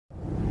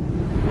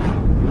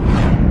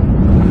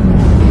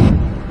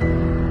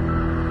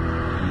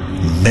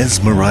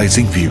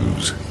mesmerizing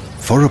views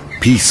for a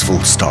peaceful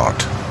start.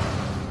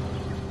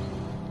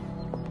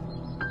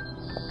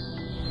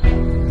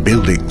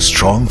 Building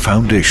strong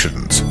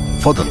foundations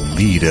for the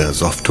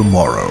leaders of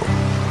tomorrow.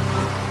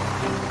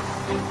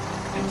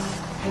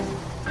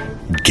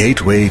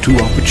 Gateway to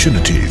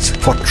opportunities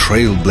for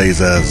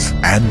trailblazers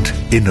and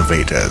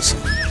innovators.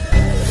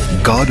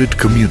 Guarded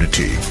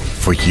community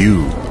for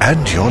you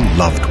and your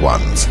loved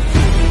ones.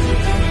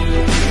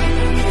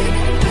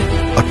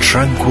 A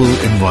tranquil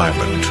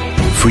environment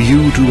for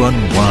you to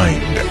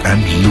unwind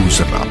and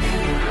loosen up.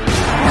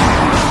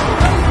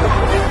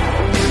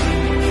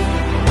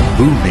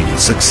 Booming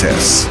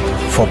success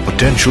for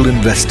potential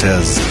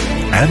investors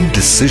and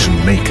decision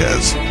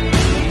makers.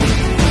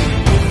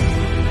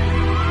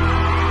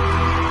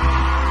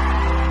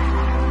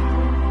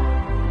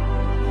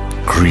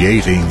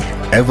 Creating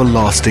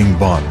everlasting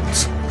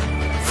bonds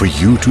for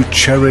you to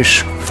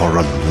cherish for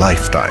a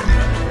lifetime.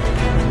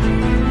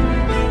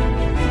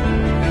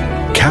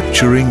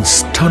 Capturing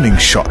stunning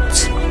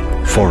shots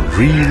for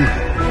real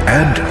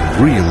and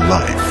real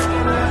life.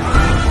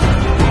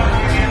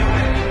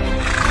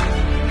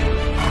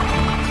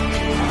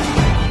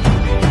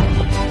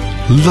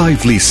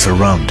 Lively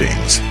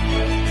surroundings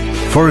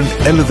for an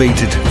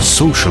elevated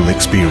social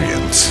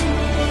experience.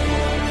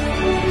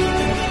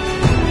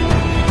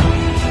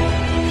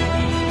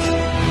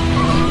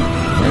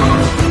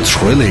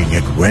 Thrilling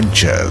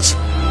adventures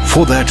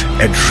for that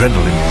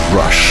adrenaline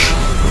rush.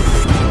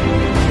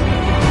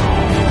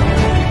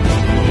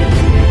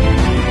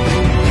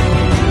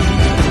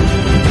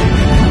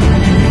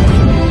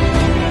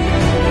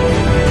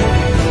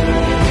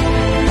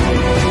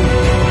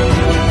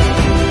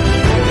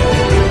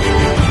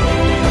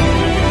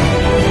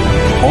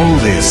 All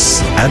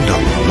this and a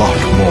lot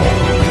more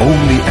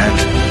only at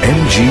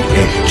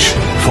MGH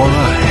for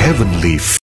a heavenly